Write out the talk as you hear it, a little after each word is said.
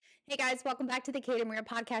Hey guys, welcome back to the Kate and Maria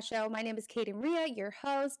podcast show. My name is Kate and Maria, your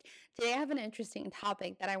host. Today I have an interesting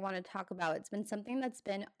topic that I want to talk about. It's been something that's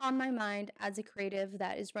been on my mind as a creative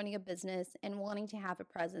that is running a business and wanting to have a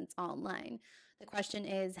presence online. The question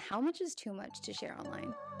is, how much is too much to share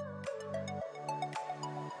online?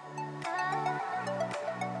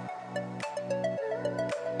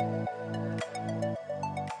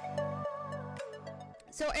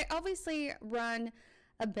 So I obviously run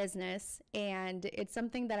a business and it's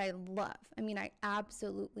something that I love. I mean, I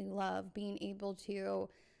absolutely love being able to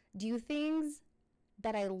do things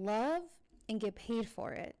that I love and get paid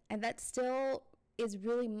for it. And that still is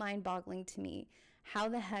really mind-boggling to me. How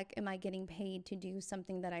the heck am I getting paid to do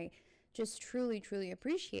something that I just truly, truly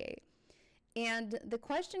appreciate? And the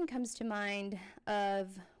question comes to mind of,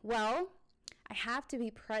 well, I have to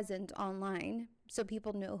be present online so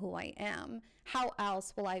people know who I am. How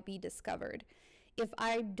else will I be discovered? If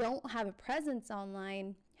I don't have a presence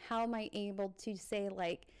online, how am I able to say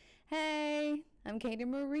like, hey, I'm Kate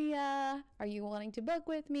and Maria, are you wanting to book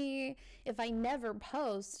with me? If I never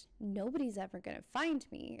post, nobody's ever going to find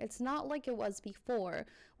me. It's not like it was before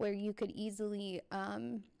where you could easily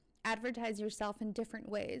advertise yourself in different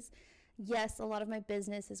ways. Yes, a lot of my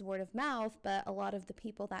business is word of mouth, but a lot of the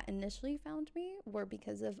people that initially found me were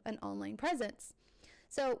because of an online presence.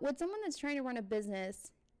 So with someone that's trying to run a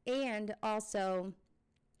business and also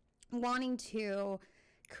wanting to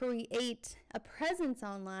create a presence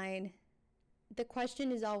online, the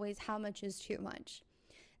question is always, how much is too much?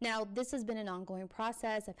 Now, this has been an ongoing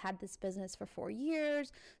process. I've had this business for 4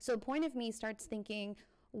 years. So a point of me starts thinking,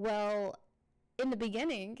 well, in the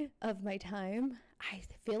beginning of my time, I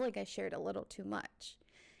feel like I shared a little too much.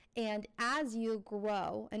 And as you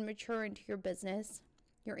grow and mature into your business,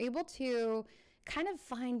 you're able to kind of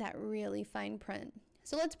find that really fine print.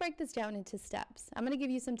 So let's break this down into steps. I'm going to give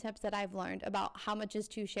you some tips that I've learned about how much is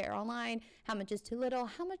to share online, how much is too little,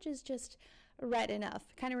 how much is just right enough.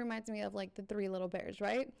 Kind of reminds me of like the Three Little Bears,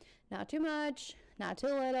 right? Not too much, not too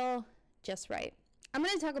little, just right. I'm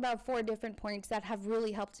going to talk about 4 different points that have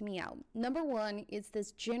really helped me out. Number 1 is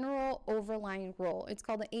this general overlying rule. It's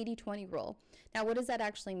called the 80-20 rule. Now, what does that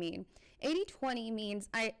actually mean? 80-20 means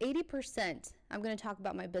 80% I'm going to talk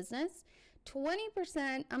about my business.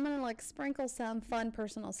 20% I'm going to like sprinkle some fun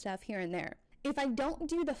personal stuff here and there. If I don't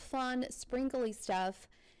do the fun sprinkly stuff,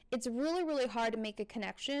 it's really, really hard to make a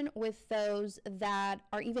connection with those that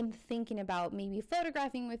are even thinking about maybe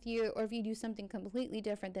photographing with you, or if you do something completely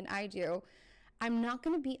different than I do, I'm not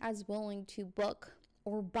going to be as willing to book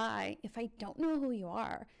or buy if I don't know who you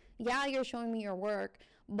are. Yeah, you're showing me your work,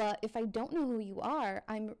 but if I don't know who you are,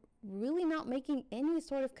 I'm really not making any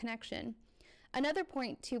sort of connection. Another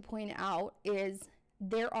point to point out is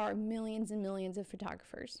there are millions and millions of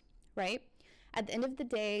photographers, right? At the end of the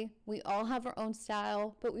day, we all have our own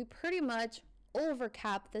style, but we pretty much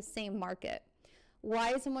overcap the same market.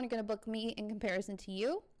 Why is someone going to book me in comparison to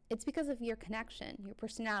you? It's because of your connection, your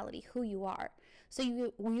personality, who you are. So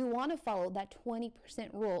you want to follow that 20%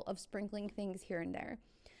 rule of sprinkling things here and there.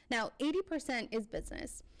 Now, 80% is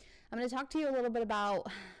business. I'm going to talk to you a little bit about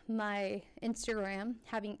my Instagram,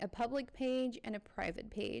 having a public page and a private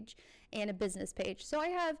page and a business page. So I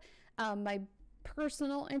have my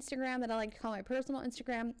personal Instagram that I like to call my personal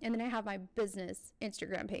Instagram, and then I have my business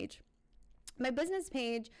Instagram page. My business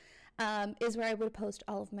page is where I would post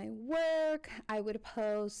all of my work. I would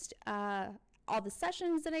post all the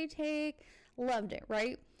sessions that I take. Loved it,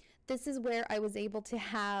 right? This is where I was able to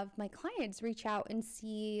have my clients reach out and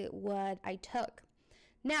see what I took.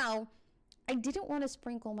 Now, I didn't want to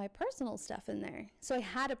sprinkle my personal stuff in there, so I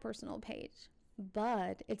had a personal page,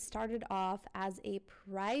 but it started off as a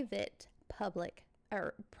private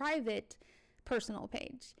personal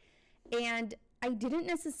page. And I didn't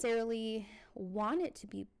necessarily want it to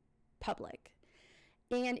be public.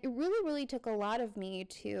 And it really, really took a lot of me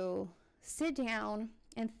to sit down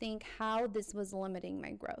and think how this was limiting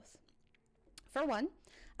my growth. For one,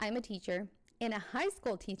 I'm a teacher, and a high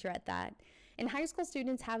school teacher at that. And high school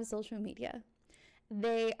students have social media.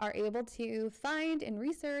 They are able to find and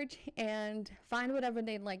research and find whatever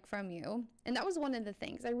they'd like from you. And that was one of the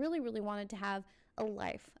things. I really, really wanted to have a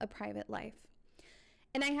life, a private life.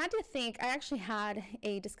 And I had to think, I actually had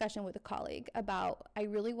a discussion with a colleague about, I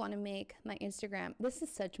really want to make my Instagram, this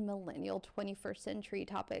is such millennial 21st century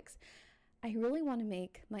topics. I really want to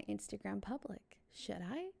make my Instagram public. Should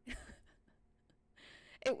I?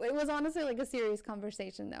 It was honestly like a serious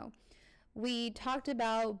conversation though. We talked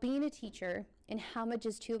about being a teacher and how much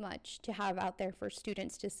is too much to have out there for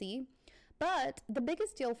students to see. But the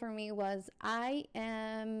biggest deal for me was I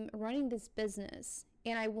am running this business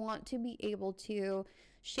and I want to be able to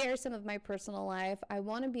share some of my personal life. I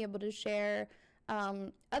want to be able to share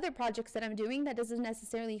other projects that I'm doing that doesn't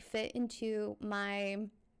necessarily fit into my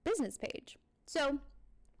business page. So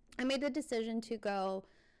I made the decision to go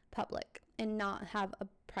public and not have a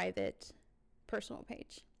private personal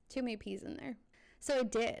page. Too many P's in there. So I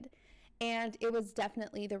did, and it was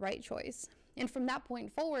definitely the right choice. And from that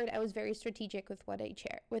point forward, I was very strategic with what I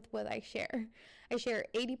share. I share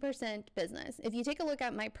 80% business. If you take a look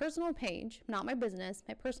at my personal page, not my business,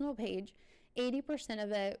 my personal page, 80%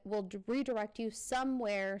 of it will redirect you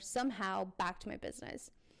somewhere, somehow back to my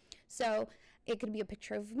business. So it could be a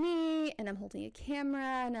picture of me and I'm holding a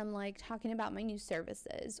camera and I'm like talking about my new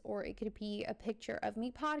services, or it could be a picture of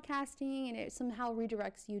me podcasting and it somehow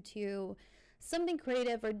redirects you to something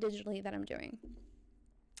creative or digitally that I'm doing.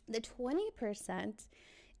 The 20%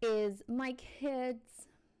 is my kids.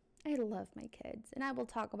 I love my kids and I will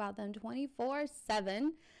talk about them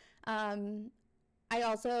 24/7. I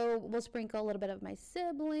also will sprinkle a little bit of my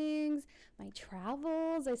siblings, my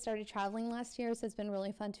travels. I started traveling last year, so it's been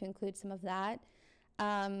really fun to include some of that.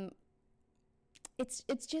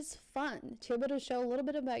 It's just fun to be able to show a little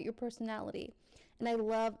bit about your personality. And I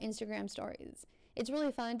love Instagram stories. It's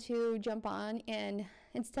really fun to jump on and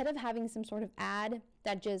instead of having some sort of ad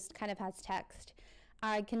that just kind of has text,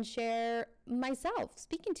 I can share myself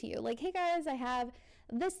speaking to you. Like, hey guys, I have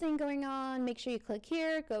this thing going on. Make sure you click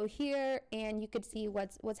here, go here, and you could see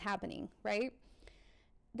what's happening, right?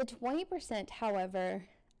 The 20%, however,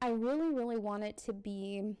 I really want it to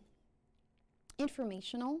be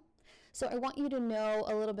informational. So I want you to know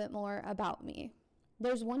a little bit more about me.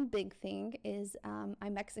 There's one big thing is I'm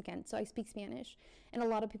Mexican, so I speak Spanish, and a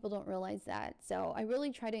lot of people don't realize that. So I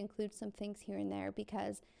really try to include some things here and there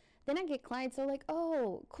because then I get clients that are like,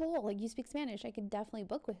 oh, cool, like you speak Spanish. I could definitely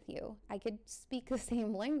book with you. I could speak the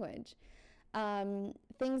same language.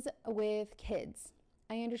 Things with kids.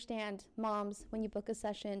 I understand moms, when you book a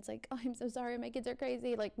session, it's like, oh, I'm so sorry, my kids are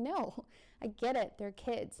crazy. Like, no, I get it. They're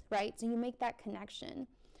kids, right? So you make that connection.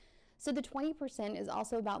 So the 20% is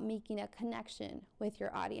also about making a connection with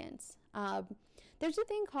your audience. There's a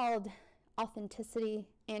thing called authenticity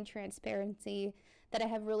and transparency that I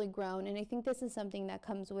have really grown, and I think this is something that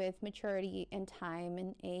comes with maturity and time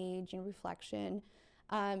and age and reflection.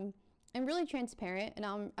 I'm really transparent and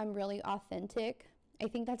I'm really authentic. I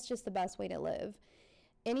think that's just the best way to live.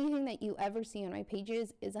 Anything that you ever see on my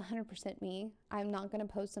pages is 100% me. I'm not going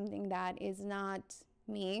to post something that is not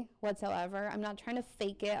me whatsoever. I'm not trying to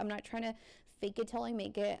fake it. I'm not trying to fake it till I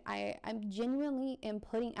make it. I'm genuinely am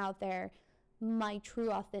putting out there my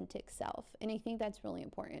true authentic self, and I think that's really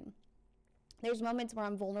important. There's moments where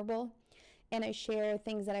I'm vulnerable and I share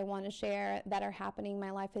things that I want to share that are happening.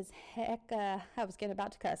 My life is I was getting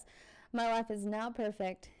about to cuss. My life is not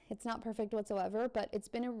perfect. It's not perfect whatsoever, but it's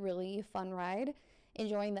been a really fun ride,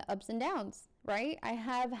 enjoying the ups and downs, right? I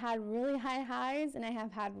have had really high highs and I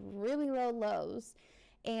have had really low lows.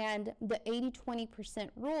 And the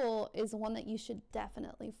 80-20% rule is one that you should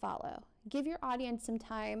definitely follow. Give your audience some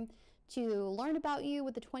time to learn about you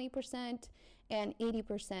with the 20% and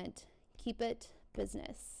 80%. Keep it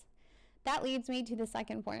business. That leads me to the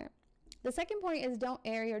second point. The second point is don't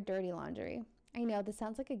air your dirty laundry. I know this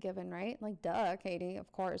sounds like a given, right? Like, duh, Katie,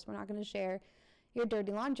 of course, we're not going to share your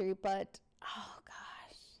dirty laundry, but oh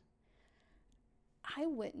gosh, I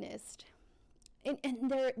witnessed. And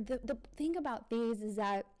the thing about these is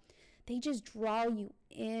that they just draw you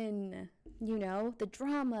in, you know, the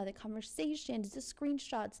drama, the conversations, the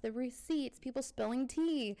screenshots, the receipts, people spilling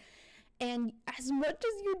tea. And as much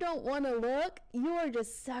as you don't want to look, you are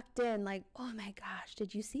just sucked in like, oh my gosh,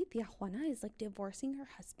 did you see Tia Juana is like divorcing her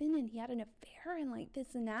husband and he had an affair and like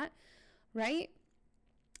this and that, right?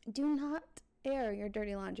 Do not air your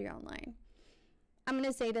dirty laundry online. I'm going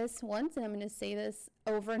to say this once and I'm going to say this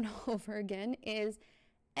over and over again is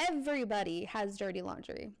everybody has dirty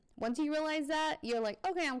laundry. Once you realize that, you're like,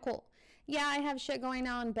 okay, I'm cool. Yeah, I have shit going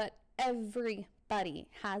on, but everybody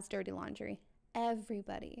has dirty laundry.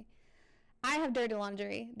 Everybody. I have dirty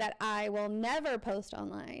laundry that I will never post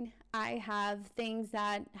online. I have things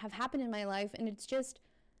that have happened in my life, and it's just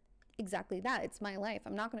exactly that. It's my life.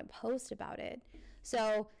 I'm not going to post about it.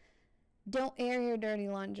 So don't air your dirty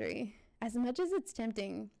laundry. As much as it's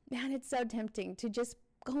tempting, man, it's so tempting to just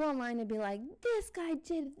go online and be like, this guy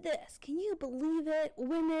did this. Can you believe it?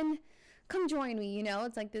 Women, come join me. You know,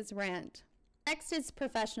 it's like this rant. Next is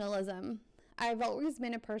professionalism. I've always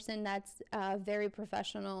been a person that's very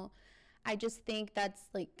professional. I just think that's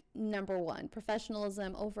like number one,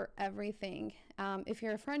 professionalism over everything. If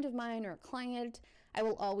you're a friend of mine or a client, I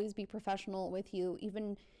will always be professional with you,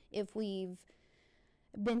 even if we've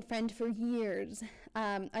been friend for years.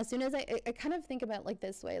 As soon as I kind of think about it like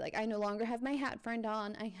this way, like I no longer have my hat friend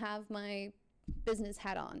on, I have my business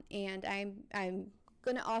hat on, and I'm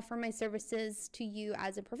going to offer my services to you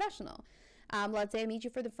as a professional. Let's say I meet you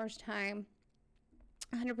for the first time,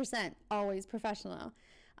 100% always professional.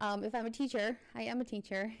 If I'm a teacher, I am a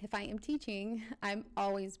teacher. If I am teaching, I'm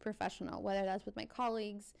always professional, whether that's with my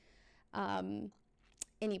colleagues,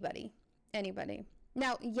 anybody.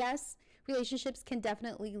 Now, yes, relationships can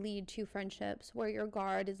definitely lead to friendships where your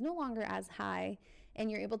guard is no longer as high and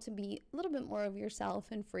you're able to be a little bit more of yourself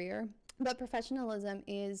and freer. But professionalism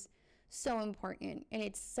is so important, and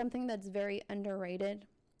it's something that's very underrated.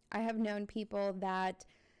 I have known people that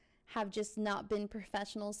have just not been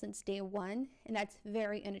professional since day one, and that's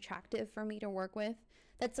very unattractive for me to work with.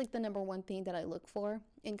 That's like the number one thing that I look for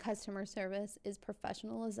in customer service is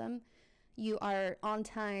professionalism. You are on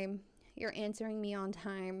time, you're answering me on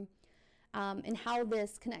time, and how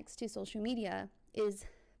this connects to social media is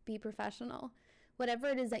be professional. Whatever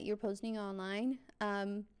it is that you're posting online,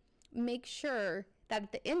 make sure that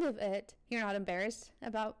at the end of it, you're not embarrassed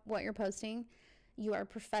about what you're posting. You are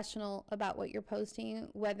professional about what you're posting,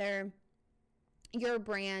 whether your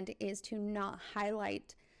brand is to not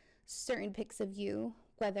highlight certain pics of you,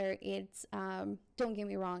 whether it's, don't get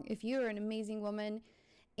me wrong, if you're an amazing woman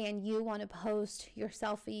and you want to post your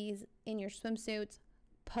selfies in your swimsuits,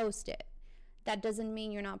 post it. That doesn't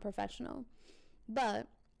mean you're not professional. But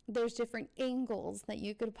there's different angles that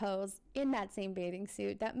you could pose in that same bathing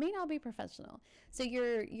suit that may not be professional. So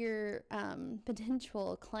your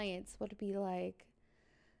potential clients would be like,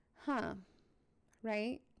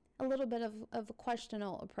 right? A little bit of a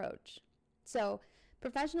questionable approach. So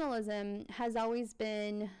professionalism has always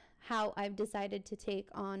been how I've decided to take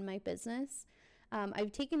on my business.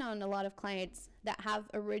 I've taken on a lot of clients that have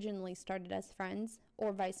originally started as friends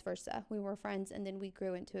or vice versa. We were friends and then we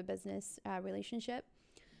grew into a business relationship.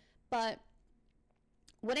 But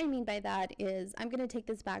what I mean by that is I'm going to take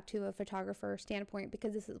this back to a photographer standpoint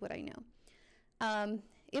because this is what I know.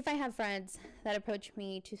 If I have friends that approach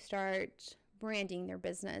me to start branding their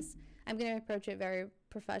business, I'm going to approach it very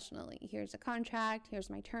professionally. Here's a contract, here's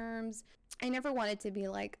my terms. I never wanted to be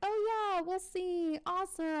like, oh yeah, we'll see,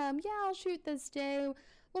 awesome, yeah, I'll shoot this day,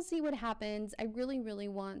 we'll see what happens. I really, really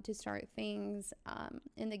want to start things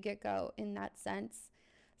in the get-go in that sense.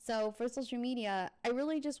 So for social media, I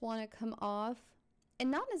really just want to come off, and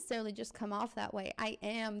not necessarily just come off that way. I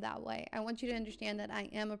am that way. I want you to understand that I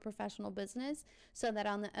am a professional business so that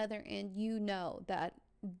on the other end, you know that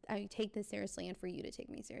I take this seriously and for you to take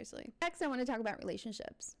me seriously. Next, I want to talk about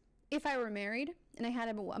relationships. If I were married and I had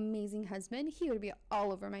an amazing husband, he would be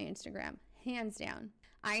all over my Instagram, hands down.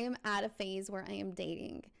 I am at a phase where I am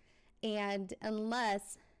dating. And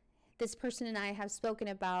unless this person and I have spoken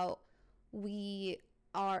about we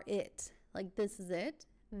are it, like this is it,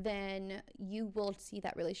 then you will see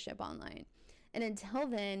that relationship online. And until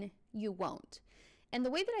then, you won't. And the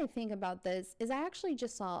way that I think about this is I actually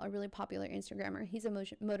just saw a really popular Instagrammer. He's a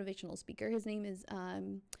motivational speaker. His name is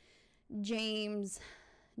James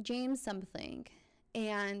something.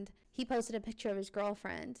 And he posted a picture of his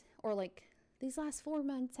girlfriend, or like, these last 4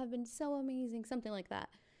 months have been so amazing, something like that.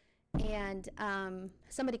 And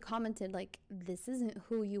somebody commented like, this isn't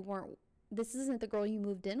the girl you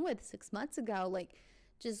moved in with 6 months ago. Like,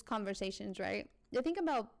 just conversations, right? The thing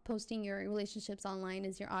about posting your relationships online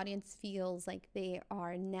is your audience feels like they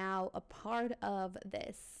are now a part of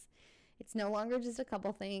this. It's no longer just a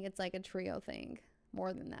couple thing. It's like a trio thing,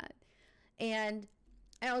 more than that. And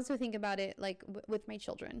I also think about it like with my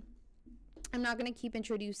children. I'm not going to keep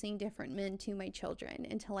introducing different men to my children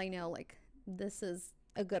until I know like this is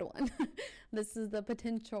a good one. This is the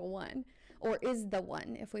potential one, or is the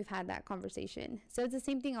one if we've had that conversation. So it's the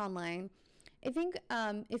same thing online. I think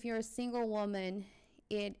if you're a single woman,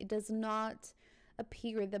 it does not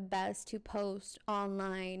appear the best to post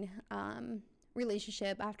online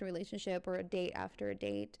relationship after relationship or a date after a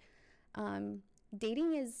date.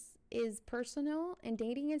 Dating is personal, and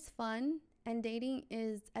dating is fun, and dating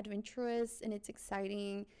is adventurous, and it's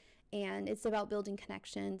exciting, and it's about building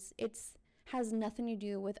connections. It's has nothing to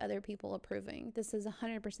do with other people approving. This is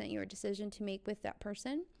 100% your decision to make with that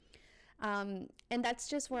person. And that's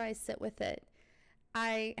just where I sit with it.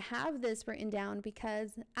 I have this written down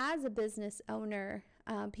because as a business owner,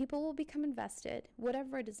 people will become invested,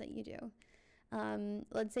 whatever it is that you do.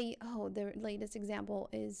 Let's say, the latest example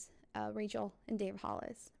is Rachel and Dave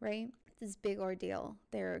Hollis, right? It's this big ordeal.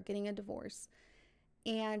 They're getting a divorce.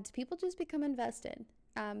 And people just become invested.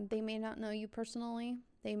 They may not know you personally.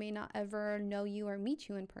 They may not ever know you or meet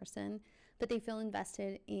you in person, but they feel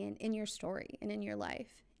invested in your story and in your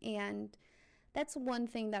life. And That's one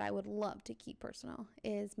thing that I would love to keep personal,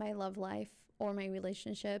 is my love life or my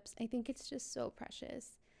relationships. I think it's just so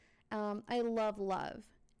precious. I love love,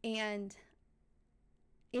 and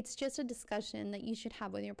it's just a discussion that you should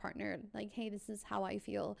have with your partner. Like, hey, this is how I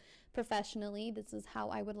feel professionally. This is how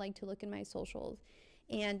I would like to look in my socials,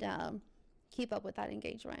 and keep up with that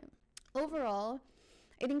engagement. Overall,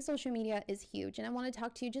 I think social media is huge, and I want to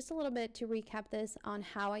talk to you just a little bit to recap this on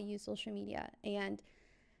how I use social media and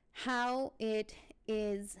how it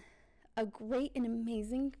is a great and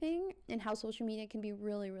amazing thing, and how social media can be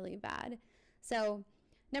really, really bad. So,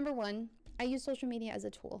 number one, I use social media as a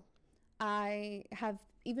tool. I have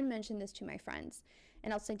even mentioned this to my friends,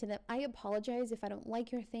 and I'll say to them, I apologize if I don't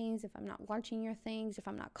like your things, if I'm not watching your things, if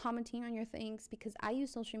I'm not commenting on your things, because I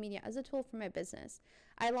use social media as a tool for my business.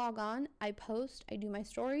 I log on, I post, I do my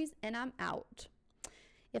stories, and I'm out.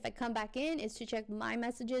 If I come back in, it's to check my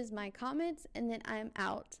messages, my comments, and then I'm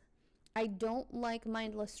out. I don't like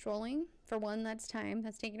mindless scrolling. For one, that's time.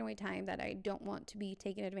 That's taking away time that I don't want to be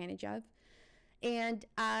taken advantage of. And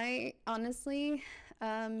I honestly,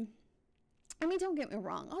 don't get me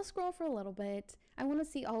wrong. I'll scroll for a little bit. I want to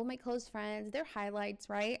see all of my close friends, their highlights,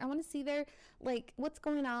 right? I want to see their, what's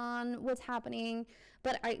going on, what's happening.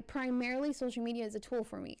 But primarily, social media is a tool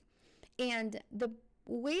for me. And the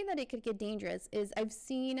way that it could get dangerous is I've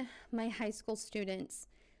seen my high school students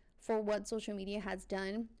for what social media has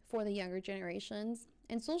done for the younger generations.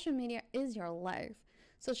 And social media is your life.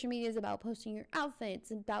 Social media is about posting your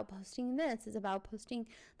outfits, it's about posting this, it's about posting,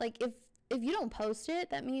 if you don't post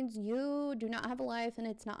it, that means you do not have a life and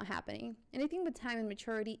it's not happening. And I think with time and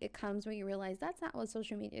maturity, it comes where you realize that's not what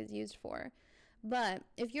social media is used for. But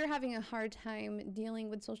if you're having a hard time dealing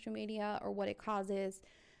with social media or what it causes,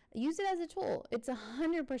 use it as a tool. It's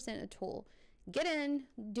 100% a tool. Get in,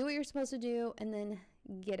 do what you're supposed to do, and then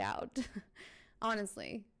get out.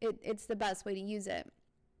 Honestly, it's the best way to use it.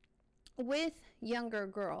 With younger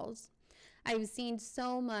girls, I've seen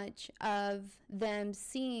so much of them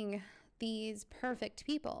seeing these perfect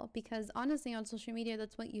people, because honestly on social media,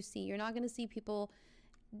 that's what you see. You're not going to see people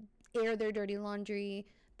air their dirty laundry,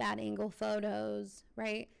 bad angle photos,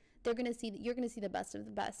 right? You're going to see the best of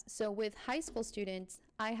the best. So with high school students,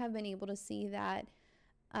 I have been able to see that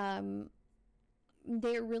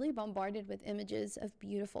they're really bombarded with images of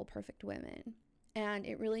beautiful, perfect women. And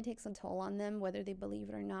it really takes a toll on them, whether they believe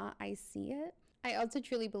it or not. I see it. I also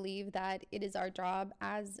truly believe that it is our job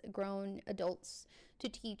as grown adults to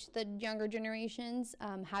teach the younger generations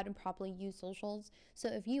how to properly use socials. So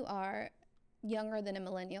if you are younger than a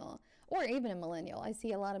millennial, or even a millennial, I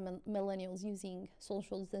see a lot of millennials using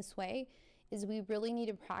socials this way, is we really need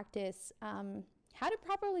to practice how to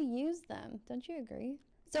properly use them. Don't you agree?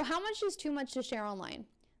 So how much is too much to share online?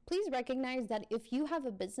 Please recognize that if you have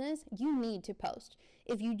a business, you need to post.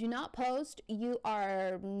 If you do not post, you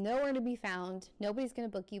are nowhere to be found. Nobody's going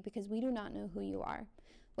to book you because we do not know who you are.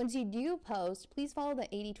 Once you do post, please follow the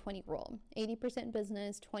 80-20 rule. 80%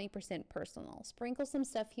 business, 20% personal. Sprinkle some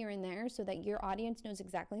stuff here and there so that your audience knows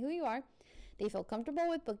exactly who you are. They feel comfortable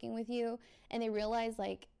with booking with you, and they realize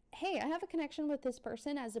hey, I have a connection with this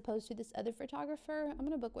person as opposed to this other photographer. I'm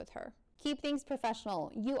going to book with her. Keep things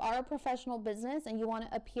professional. You are a professional business and you want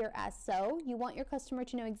to appear as so. You want your customer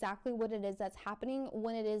to know exactly what it is that's happening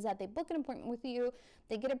when it is that they book an appointment with you,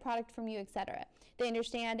 they get a product from you, etc. They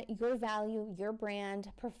understand your value, your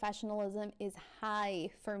brand, professionalism is high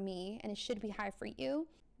for me and it should be high for you.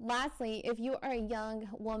 Lastly, if you are a young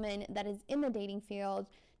woman that is in the dating field,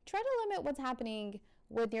 try to limit what's happening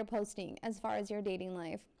with your posting as far as your dating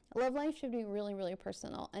life. Love life should be really, really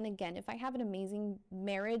personal. And again, if I have an amazing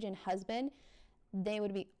marriage and husband, they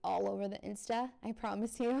would be all over the Insta, I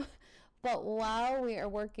promise you. But while we are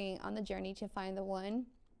working on the journey to find the one,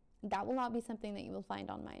 that will not be something that you will find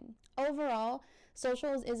on mine. Overall,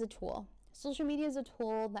 socials is a tool. Social media is a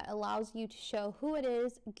tool that allows you to show who it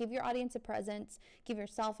is, give your audience a presence, give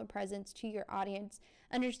yourself a presence to your audience.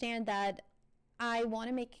 Understand that I want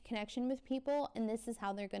to make a connection with people, and this is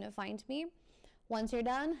how they're going to find me. Once you're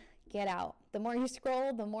done, get out. The more you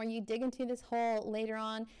scroll, the more you dig into this hole later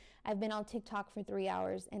on. I've been on TikTok for 3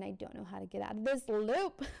 hours and I don't know how to get out of this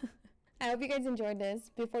loop. I hope you guys enjoyed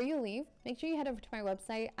this. Before you leave, make sure you head over to my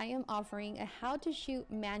website. I am offering a how to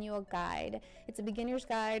shoot manual guide. It's a beginner's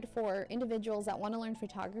guide for individuals that want to learn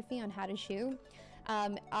photography on how to shoot.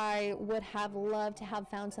 I would have loved to have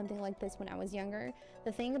found something like this when I was younger.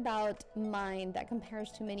 The thing about mine that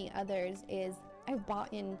compares to many others is I've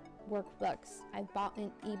bought in workbooks, I've bought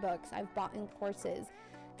in ebooks, I've bought in courses.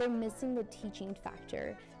 they're missing the teaching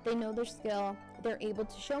factor. They know their skill, they're able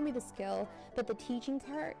to show me the skill, but the teaching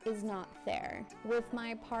part is not there. With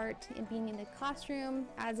my part in being in the classroom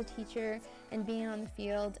as a teacher and being on the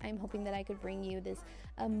field, I'm hoping that I could bring you this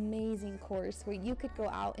amazing course where you could go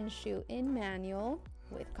out and shoot in manual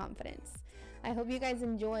with confidence. I hope you guys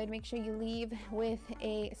enjoyed. Make sure you leave with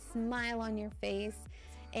a smile on your face,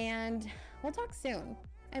 and we'll talk soon.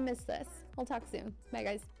 I miss this. We'll talk soon. Bye,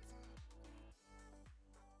 guys.